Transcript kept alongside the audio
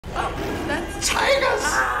tigers!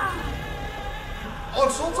 All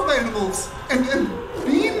sorts of animals! And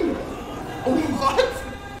beam! Oh, what?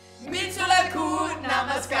 Mitulaku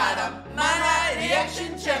namaskaram. Mana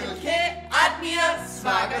reaction channel ke Admir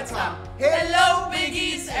Swagatam. Hello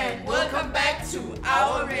biggies and welcome back to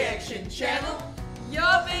our reaction channel.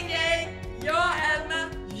 You're Big A, you're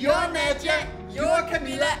Alma, you're Nadia, you're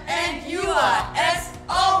Camilla, and you are, as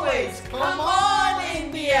always, come on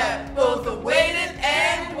India, both awaited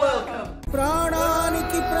and welcome.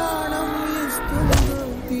 ప్రాణానికి ప్రాణం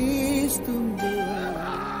తీస్తుంది.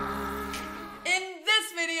 In this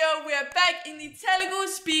video, we are back in the Telugu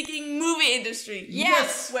speaking movie industry.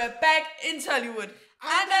 Yes. We're back in Tollywood.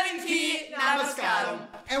 Andarinki namaskaram.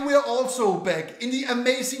 And we are also back in the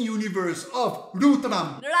amazing universe of Rutram.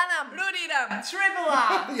 Ranam, Rudiram, Triple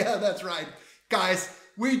R. Yeah, that's right. Guys,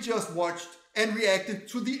 we just watched and reacted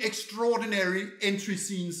to the extraordinary entry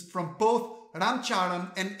scenes from both Ram Charan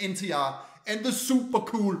and NTR and the super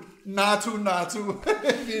cool Natu Natu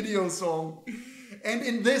video song. And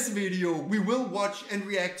in this video, we will watch and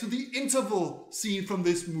react to the interval scene from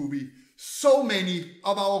this movie. So many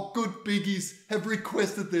of our good biggies have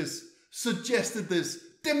requested this, suggested this,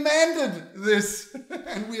 demanded this,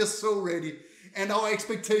 and we are so ready. And our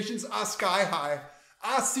expectations are sky high.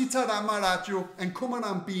 Are Sitaram Rajo and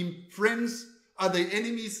Kumaram Beam friends? Are they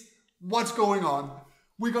enemies? What's going on?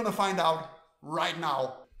 We're gonna find out right now.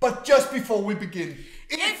 But just before we begin,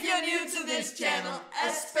 If you're new to this channel, a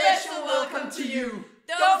special welcome to you.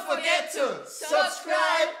 Don't forget to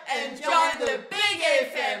subscribe and join the Big A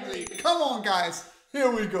family. come on guys,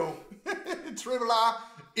 here we go. Triple R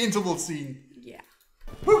interval scene. Yeah.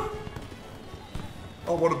 Whew.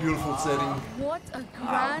 Oh, what a beautiful setting. What a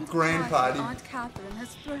grand party. Aunt Catherine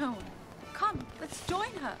has thrown. Come, let's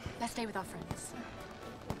join her. Let's stay with our friends.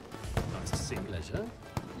 That's a pleasure.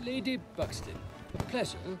 Lady Buxton, a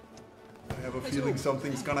pleasure. I have a feeling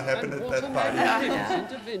something's gonna happen at that party.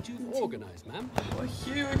 Magnificent event you've organized, ma'am. A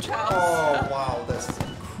huge house. Oh wow, that's a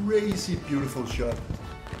crazy beautiful shot.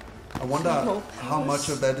 I wonder how much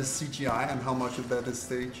of that is CGI and how much of that is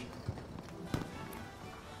stage.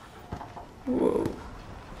 Whoa.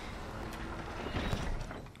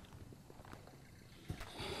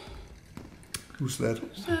 Who's that?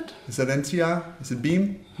 Is that NTR? Is it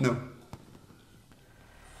Beam? No.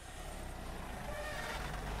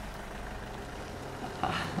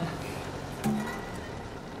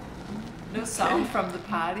 No sound from the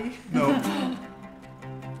party. No.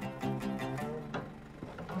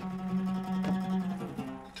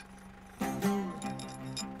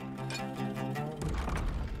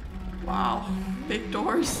 Wow. Big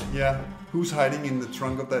doors. Yeah. Who's hiding in the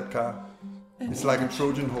trunk of that car? It's like a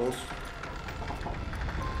Trojan horse.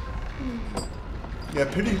 Yeah,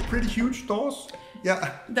 pretty huge doors.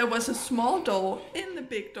 Yeah. There was a small door in the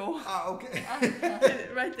big door. Ah, okay.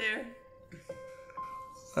 Right there.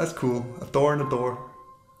 That's cool. A door and a door.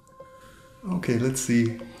 Okay, let's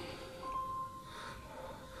see.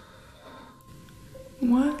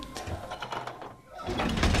 What?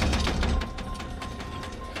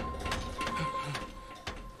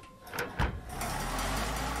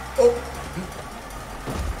 Oh.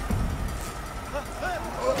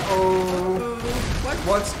 Uh-oh.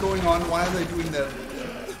 What's going on? Why are they doing that?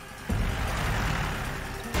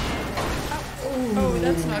 Oh,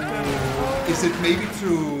 that's not good. Is it maybe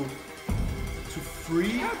to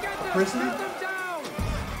free a prisoner?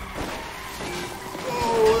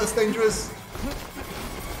 Oh, that's dangerous.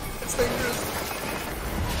 That's dangerous.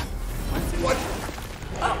 What?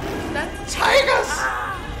 Oh, that's Tigers!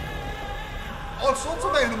 All sorts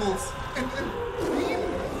of animals. And beam.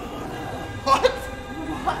 What?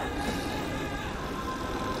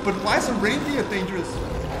 But why is a reindeer dangerous?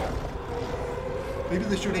 Maybe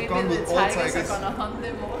they should have gone with all tigers. are gonna hunt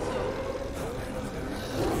them also.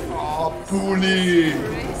 Oh, bully!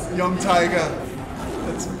 Young tiger.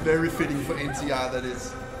 That's very fitting for NTR, that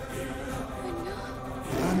is.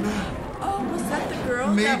 Anna. Oh, was that the girl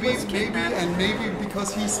that Maybe, was kidnapped? and maybe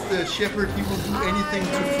because he's the shepherd, he will do anything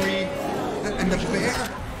to free. And the bear?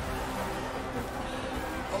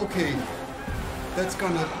 Okay. That's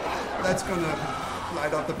gonna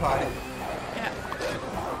light up the party. Yeah.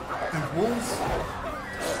 And wolves?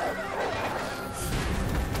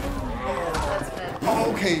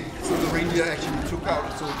 Oh, okay. So the reindeer actually took out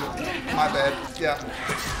a soldier. My bad. Yeah.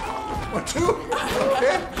 What, two?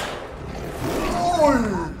 Okay.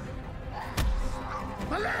 Oh!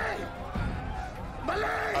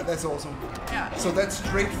 That's awesome. Yeah. So that's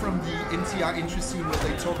straight from the NTR entry scene where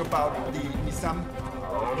they talk about the Nizam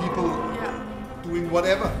people doing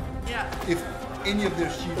whatever. Yeah. If any of their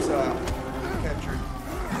sheep are captured.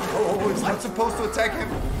 Oh, it's not supposed to attack him.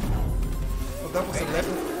 that was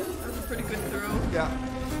 11. That was a pretty good throw. Yeah.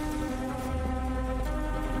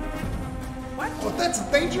 What? Oh, that's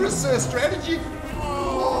a dangerous strategy.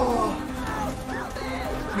 Oh.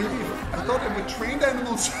 Maybe I thought they were trained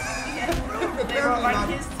animals. Yeah, Apparently they were on not.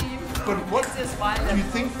 his team. But what It's just wild. do you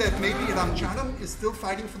think that maybe Ram Charan is still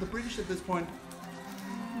fighting for the British at this point?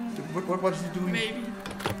 What is he doing? Maybe.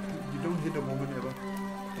 You don't hit a woman ever.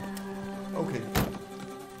 Okay.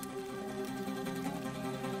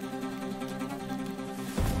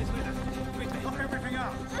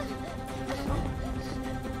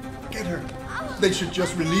 Get her. They should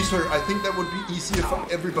just release her. I think that would be easier for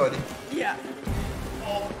everybody. Yeah.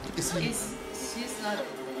 Is he? She's not...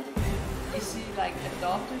 Is she like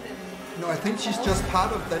adopted and... No, I think she's just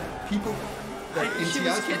part of that people that She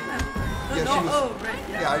was NTR. kidnapped. Yeah, no, she was. oh, right,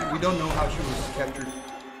 yeah. We don't know how she was captured.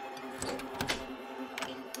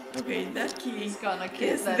 Okay, that key He's gonna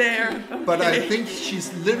kiss is that there. key. Okay. But I think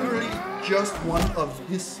she's literally just one of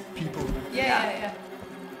his people. Yeah.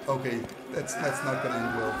 Okay, that's not gonna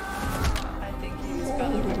end well. I think he's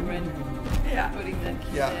gonna regret Yeah. putting that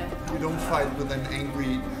key Yeah, there. you don't fight with an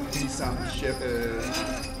angry Nissan shepherd.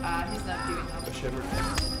 He's not giving up. A shepherd.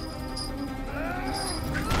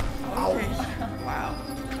 Okay. Wow.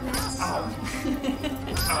 Ow!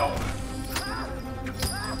 Ow!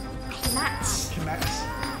 Match. Max.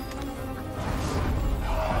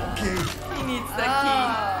 Okay. He needs that key.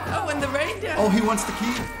 Oh, and the reindeer. Oh, he wants the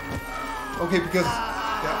key. Okay, because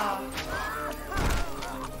yeah.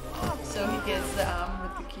 So he gets the arm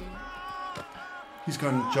with the key. He's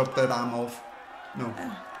gonna chop that arm off. No.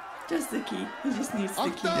 Just the key. He just needs the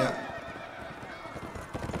key. Yeah.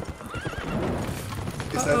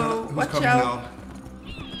 Is that Uh-oh, who's watch coming out. now?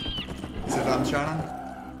 Is it Ram Charan?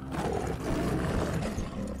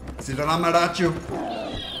 Is it Ram Charan?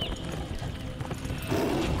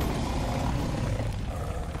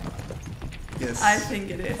 Yes. I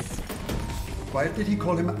think it is. Why did he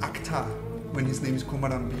call him Akhtar when his name is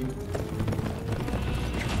Komaram Bhim?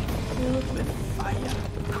 Filled with fire.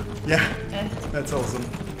 Yeah, that's awesome.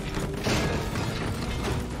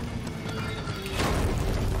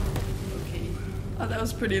 Okay. Oh, that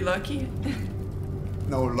was pretty lucky.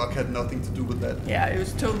 No, luck had nothing to do with that. Yeah, it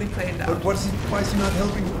was totally planned out. But why is he not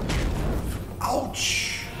helping?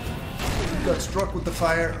 Ouch! He got struck with the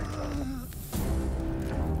fire.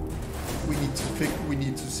 We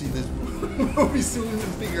need to see this movie soon and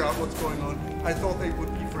figure out what's going on. I thought they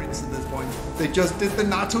would be friends at this point. They just did the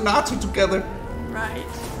Natu together. Right,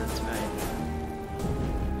 that's right.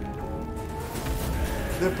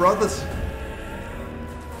 They're brothers.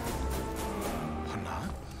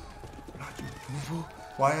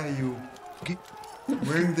 Why are you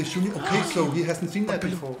wearing the shuni? Okay, so he hasn't seen that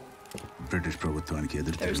before. British ప్రభుత్వానికి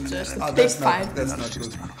ఎదురు There's just a Ah, big that's fight not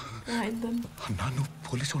good. behind them. అన్నా నువ్వు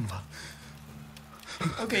police అనివా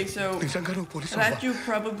Okay, so నిజంగా నువ్వు police Raju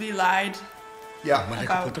probably lied Yeah,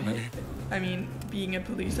 about, I mean, being a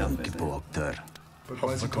police officer. Akhtar but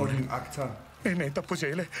why is he calling him Akhtar? నేనేం తప్పు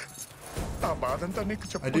చేయలే ఆ బాధంతా నీకు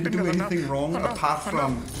I didn't do anything wrong apart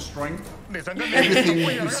from destroying నిజంగా everything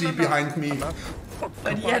you see behind me.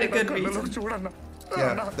 But he had a good reason. చూడన్నా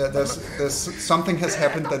Yeah, there's something has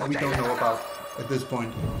happened that we don't know about at this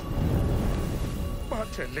point. మా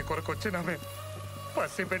చెల్లి కొరకు వచ్చినామే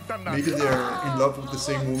పసి పెట్టన్నా Maybe they're in love with the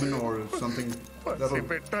same woman or something. That'll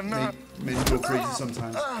make men go crazy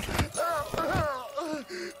sometimes.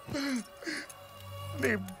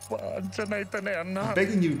 నీ బాంచనైతేనే అన్నా I'm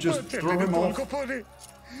begging you, just throw him off. తోలుకపోని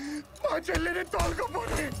మా చెల్లిని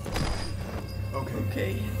తోలుకపోని Okay.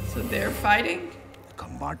 Okay, so they're fighting. ఒక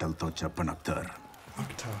మాటలతో చెప్పను Akhtar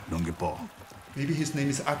Akhtar. లొంగిపో Maybe his name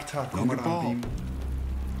is Akhtar Komaram Bhim.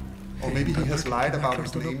 Or maybe he has lied about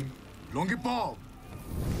his name. లొంగిపో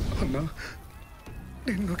అన్నా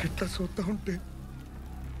నిన్ను గిట్లా చూస్తా ఉంటే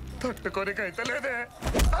తట్టుకోనికైతే లేదే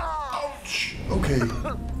Ouch! Okay.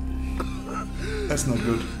 That's not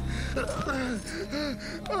good.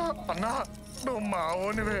 అన్నా నువ్వు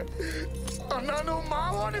మావోనివే అన్నా నువ్వు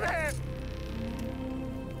మావోనివే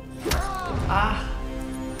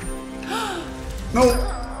No!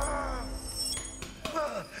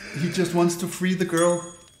 He just wants to free the girl.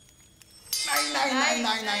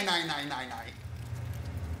 Nine.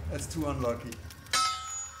 That's too unlucky.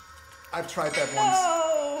 I've tried that once.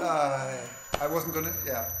 I wasn't gonna.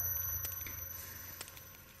 Yeah.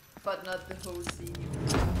 But not the whole scene.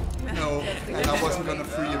 No, and I wasn't gonna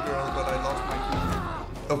free a girl, but I lost my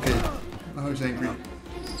key. Okay, now he's angry.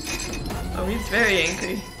 Oh, he's very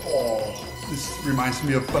angry. Oh, this reminds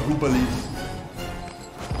me of Bahubali.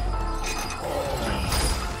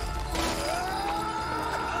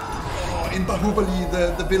 Oh, in Bahubali,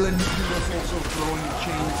 the villain, he was also throwing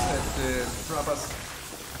chains at Prabhas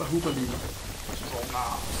Bahubali. Strong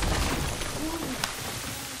arm.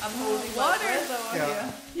 I'm holding water over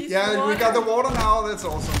here. He's Yeah, water. we got the water now. That's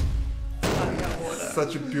awesome. I got water.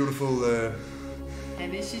 Such a beautiful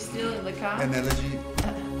And is she still in the car? analogy.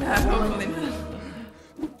 Hopefully not.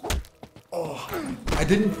 Oh, I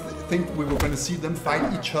didn't think we were going to see them fight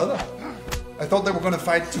each other. I thought they were going to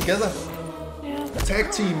fight together. Yeah.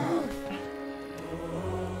 Tag team.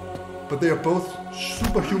 But they are both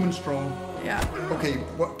superhuman strong. Yeah. Okay,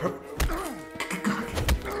 what?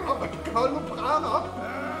 Hold the plan up.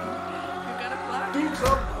 You got a block. Dudes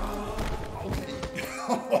up.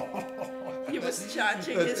 He was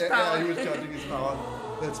charging his Yeah, power. he was charging his power.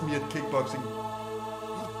 That's me at kickboxing.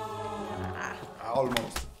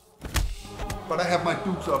 Almost. But I have my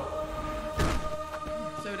dukes up.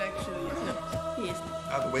 So it actually is. No, he is.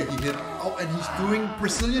 The way he hit. Oh, and he's doing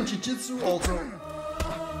Brazilian Jiu-Jitsu also.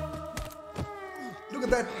 Look at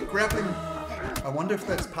that grappling. I wonder if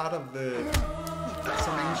that's part of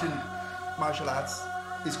some ancient martial arts.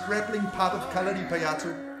 Is grappling part of Kalari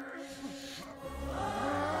Payato?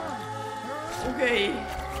 Okay.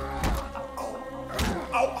 Ow,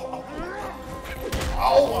 ow, ow.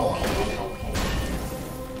 Ow,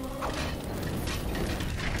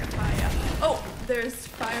 Fire. Oh, there's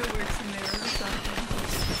fireworks in there or something.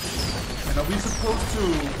 And are we supposed to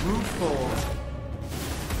root for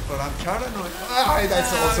Ram Charan? Ah,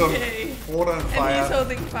 that's awesome. Okay. Water and fire. And he's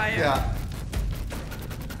holding fire. Yeah.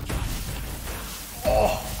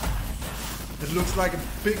 Oh, it looks like a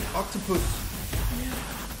big octopus.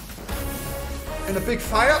 Yeah. And a big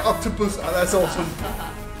fire octopus. Oh, that's awesome.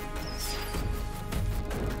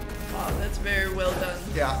 Oh, that's very well done.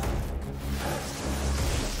 Yeah.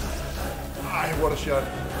 Ah, what a shot.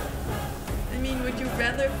 I mean, would you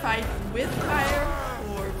rather fight with fire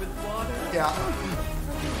or with water? Yeah.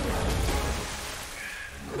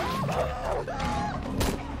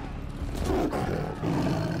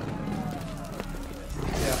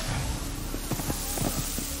 Yeah.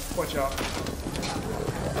 Watch out.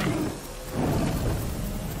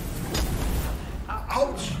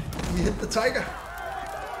 Ouch! He hit the tiger.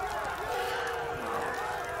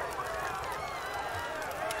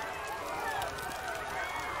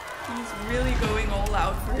 He's really going all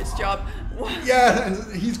out for his job. What? Yeah,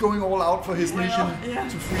 and he's going all out for his mission yeah.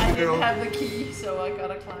 to free I the girl. didn't have the key, so I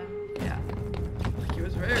gotta climb. Yeah. He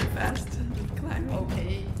was very fast climbing.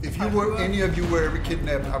 Okay. If you were any of you were ever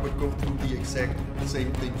kidnapped, I would go through the exact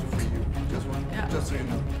same thing to free you. Just so you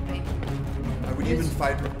know. I would even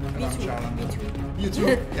fight Ram Charan. You too?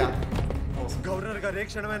 Yeah. Awesome. Governor గారు ఏ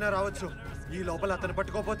క్షణమైనా రావచ్చు ఈ లోపల అతను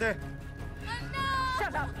పట్టుకోపోతే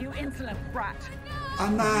Shut up, you insolent brat!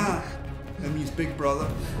 Anna! That means big brother.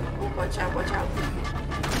 Oh, watch out, watch out.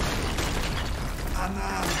 Anna!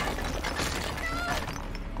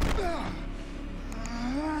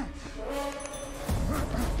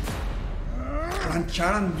 Ram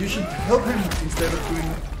Charan, you should help him instead of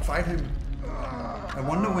fight him. I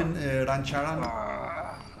wonder when Ram Charan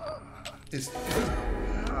is...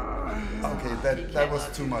 Okay, that was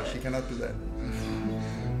too much. He cannot do that.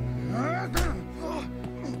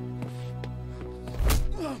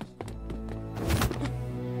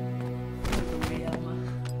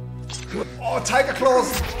 Oh, tiger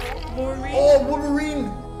claws! Wolverine. Oh,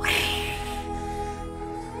 Wolverine!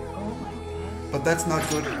 But that's not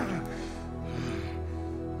good.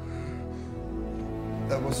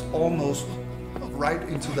 That was almost right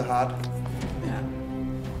into the heart. Yeah.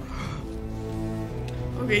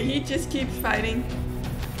 Okay, he just keeps fighting.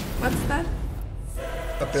 What's that?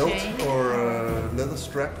 A belt Chain. or a leather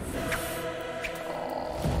strap.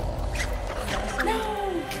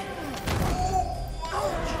 No!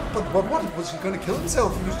 But what? Was he going to kill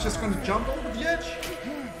himself? He was just going to jump over the edge?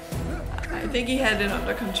 I think he had it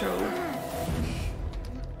under control.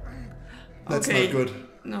 That's Okay. not good.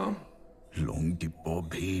 No. లొంగిపో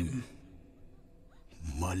Bhim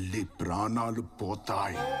మళ్ళీ ప్రాణాలు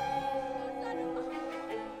పోతాయి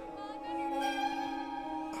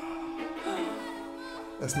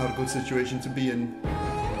That's not a good situation to be in.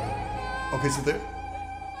 Okay, so they...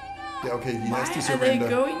 Yeah, okay, he has to Why are they surrender.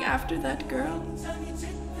 going after that girl?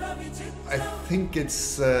 I think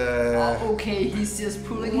it's... Okay, he's just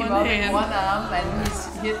pulling One him up hand. in one arm and he's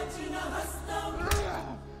hit.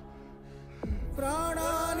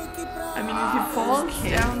 I mean, if he falls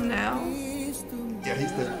down now... Yeah,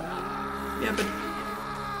 he's dead. Yeah, but...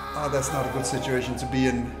 Oh, that's not a good situation to be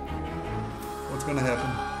in. What's gonna happen?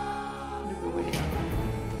 Look away.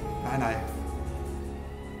 Nine.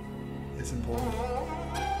 It's important.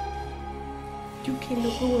 You can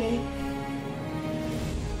look away.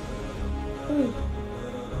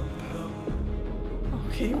 Oh,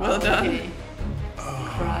 Okay, well done. Okay.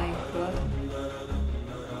 Crying blood.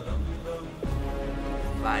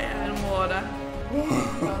 Fire and water.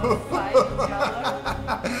 Gonna fight each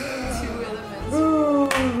other. Two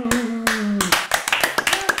elements.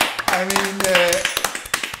 I mean,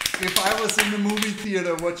 if I was in the movie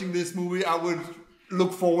theater watching this movie, I would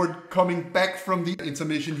look forward coming back from the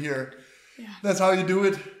intermission here. Yeah. That's how you do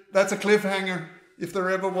it. That's a cliffhanger, if there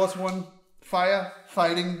ever was one. Fire,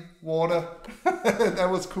 fighting, water. That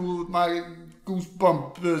was cool. My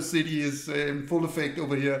goosebump city is in full effect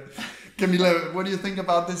over here. Camilla, what do you think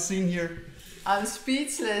about this scene here? I'm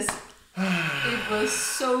speechless. It was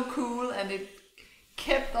so cool and it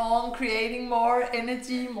kept on creating more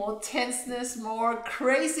energy, more tenseness, more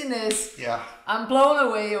craziness. Yeah. I'm blown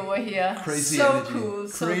away over here. Crazy so energy. Cool,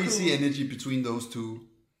 so Crazy cool. energy between those two.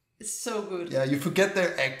 It's so good. Yeah, you forget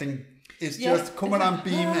their acting. It's Yeah. just Kumaran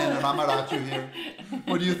Beam and Ramaraju here.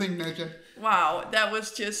 What do you think, Naja? Wow, that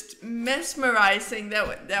was just mesmerizing. That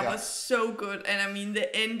Yeah. was so good. And I mean,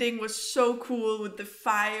 the ending was so cool with the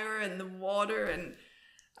fire and the water. And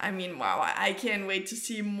I mean, wow, I can't wait to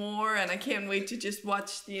see more. And I can't wait to just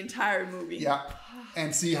watch the entire movie. Yeah,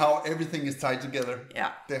 and see how everything is tied together.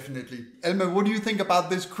 Yeah. Definitely. Elma, what do you think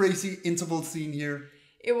about this crazy interval scene here?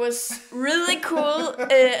 It was really cool.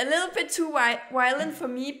 A little bit too violent for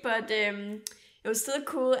me, but it was still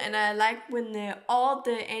cool. And I liked when all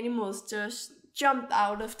the animals just jumped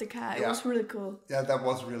out of the car. It was really cool. Yeah, that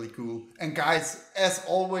was really cool. And guys, as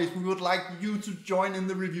always, we would like you to join in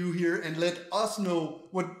the review here and let us know,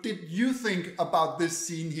 what did you think about this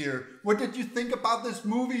scene here? What did you think about this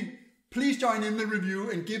movie? Please join in the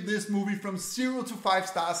review and give this movie from 0 to 5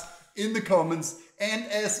 stars in the comments. And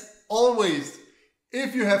as always,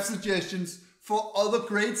 if you have suggestions for other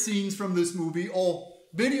great scenes from this movie or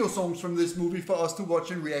video songs from this movie for us to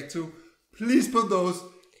watch and react to, please put those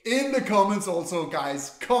in the comments also,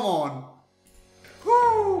 guys. Come on.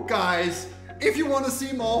 Woo, guys. If you want to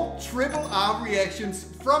see more RRR reactions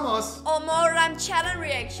from us, Or more Ram Charan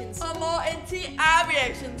reactions. Or more NTR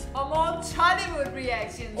reactions. Or more Tollywood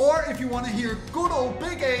reactions. or if you want to hear good old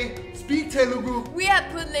Big A speak Telugu, We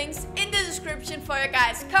have put links in the description for you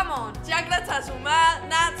guys. Come on. Jagla Tasuma,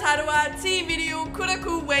 Na Tadua, T video,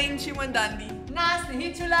 Kuraku, Wayne Chiwandandi. Nasty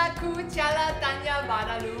hitula ku chala tanya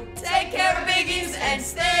badalu. Take care, biggies, and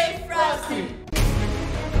stay frosty.